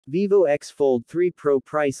Vivo X Fold 3 Pro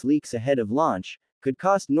price leaks ahead of launch, could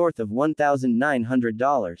cost north of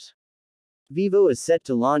 $1,900. Vivo is set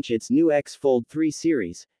to launch its new X Fold 3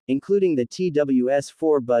 series, including the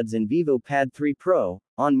TWS4 buds and Vivo Pad 3 Pro,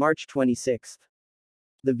 on March 26.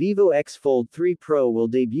 The Vivo X Fold 3 Pro will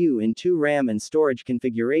debut in two RAM and storage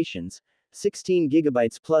configurations,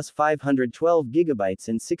 16GB plus 512GB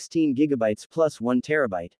and 16GB plus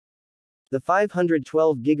 1TB. The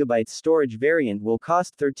 512GB storage variant will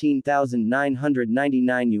cost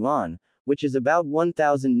 13,999 yuan, which is about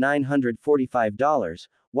 $1,945,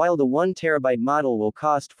 while the 1TB model will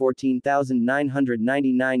cost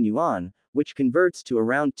 14,999 yuan, which converts to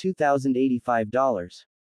around $2,085.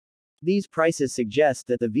 These prices suggest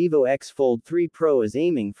that the Vivo X Fold 3 Pro is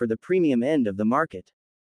aiming for the premium end of the market.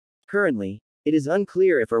 Currently, it is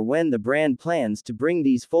unclear if or when the brand plans to bring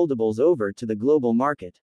these foldables over to the global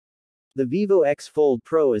market. The Vivo X Fold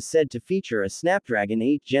Pro is said to feature a Snapdragon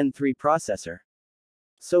 8 Gen 3 processor.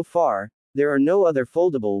 So far, there are no other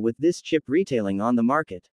foldable with this chip retailing on the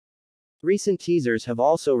market. Recent teasers have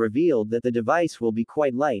also revealed that the device will be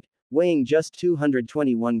quite light, weighing just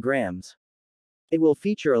 221 grams. It will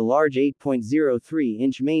feature a large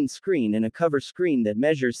 8.03-inch main screen and a cover screen that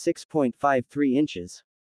measures 6.53 inches.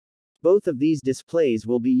 Both of these displays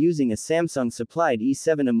will be using a Samsung-supplied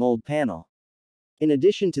E7 AMOLED panel. In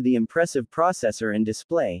addition to the impressive processor and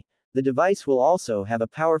display, the device will also have a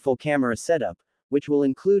powerful camera setup, which will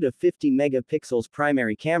include a 50-megapixels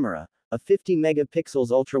primary camera, a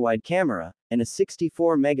 50-megapixels ultrawide camera, and a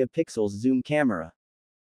 64-megapixels zoom camera.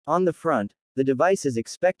 On the front, the device is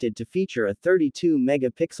expected to feature a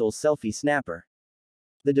 32-megapixel selfie snapper.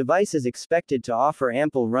 The device is expected to offer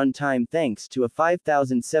ample runtime thanks to a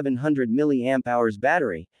 5,700 mAh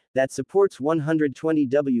battery that supports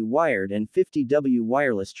 120W wired and 50W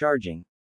wireless charging.